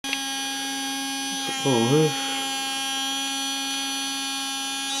Oh,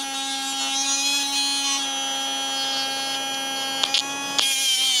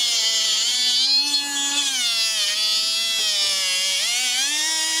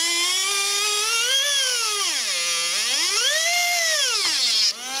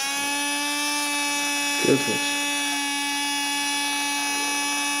 goodness.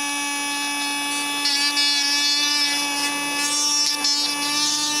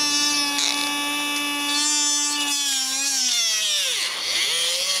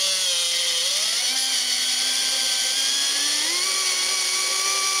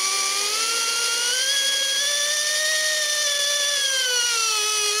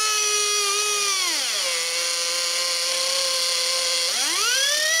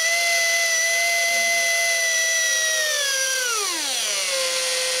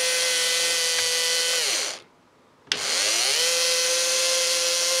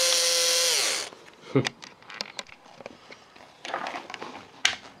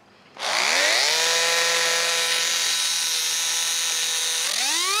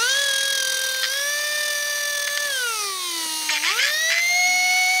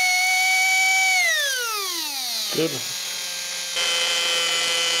 Goodness.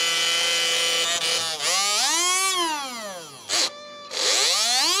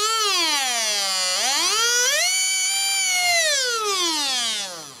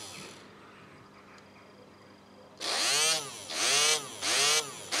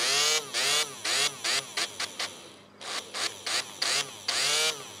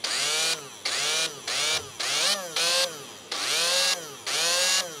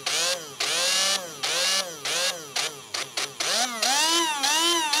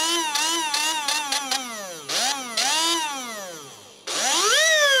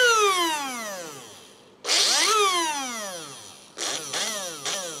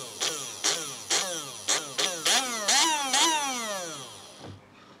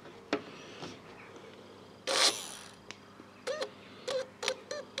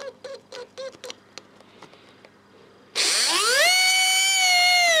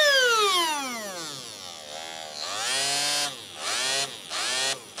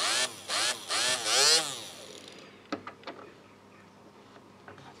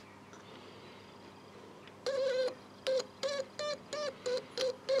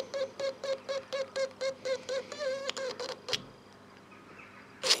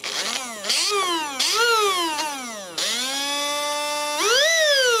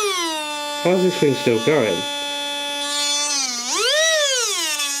 How's this thing still going?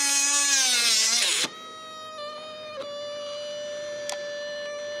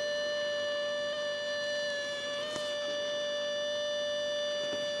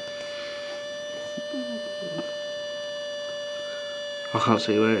 I can't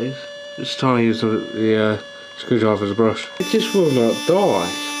see where it is. It's trying to use the screwdriver as a brush. It just will not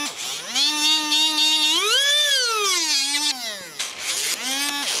die.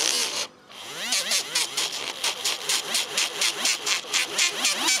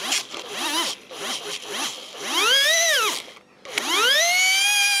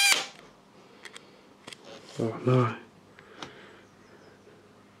 Oh no.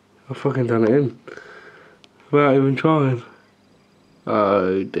 I've fucking done it in. Without even trying.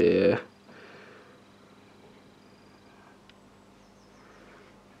 Oh dear.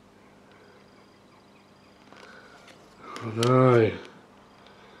 Oh no.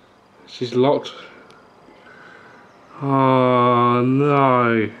 She's locked. Oh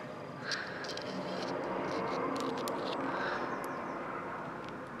no.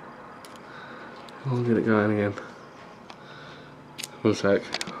 I'll get it going again. One sec.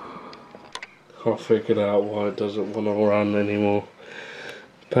 I figured out why it doesn't want to run anymore.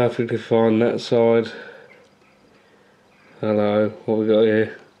 Perfectly fine that side. Hello, what we got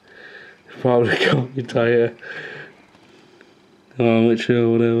here? Probably commutator. Armature,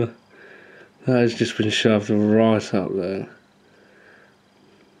 whatever. That has just been shoved right up there.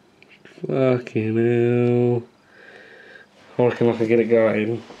 Fucking hell. I reckon I can get it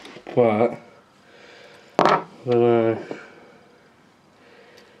going, but I don't know.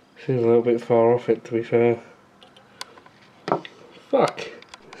 Seems a little bit far off it, to be fair. Fuck.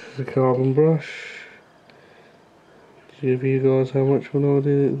 This is a carbon brush. To give you guys how much of an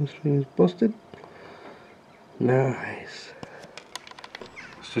idea that this thing is busted. Nice.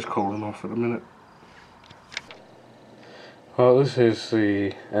 It's just cooling off at the minute. Well, this is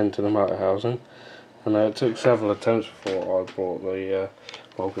the end to the motor housing, and it took several attempts before I brought the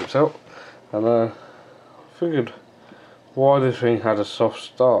ball grips out, and I figured why this thing had a soft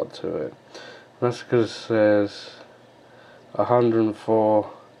start to it. And that's because there's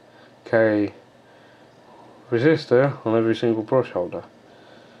 104k resistor on every single brush holder.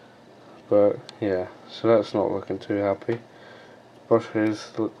 But yeah, so that's not looking too happy.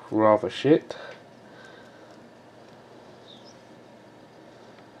 Brushes look rather shit.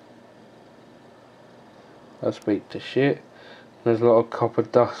 That's beat to shit. There's a lot of copper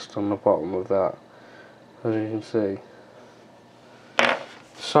dust on the bottom of that, as you can see.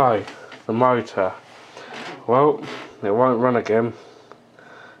 So, the motor. Well, it won't run again.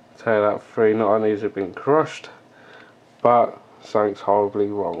 I'll tell you that for free. Not only has it been crushed, but something's horribly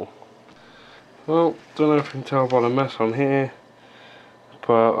wrong. Well, don't know if you can tell by the mess on here,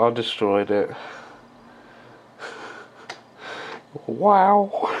 but I destroyed it.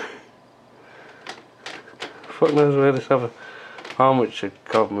 Wow! Fuck knows where this other armature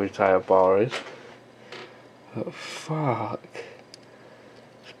commutator bar is. But fuck.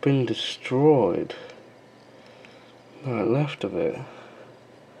 It's been destroyed. Nothing left of it.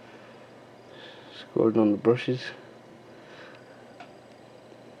 Scored on the brushes.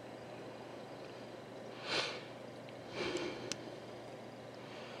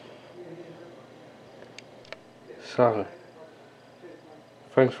 So,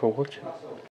 thanks for watching.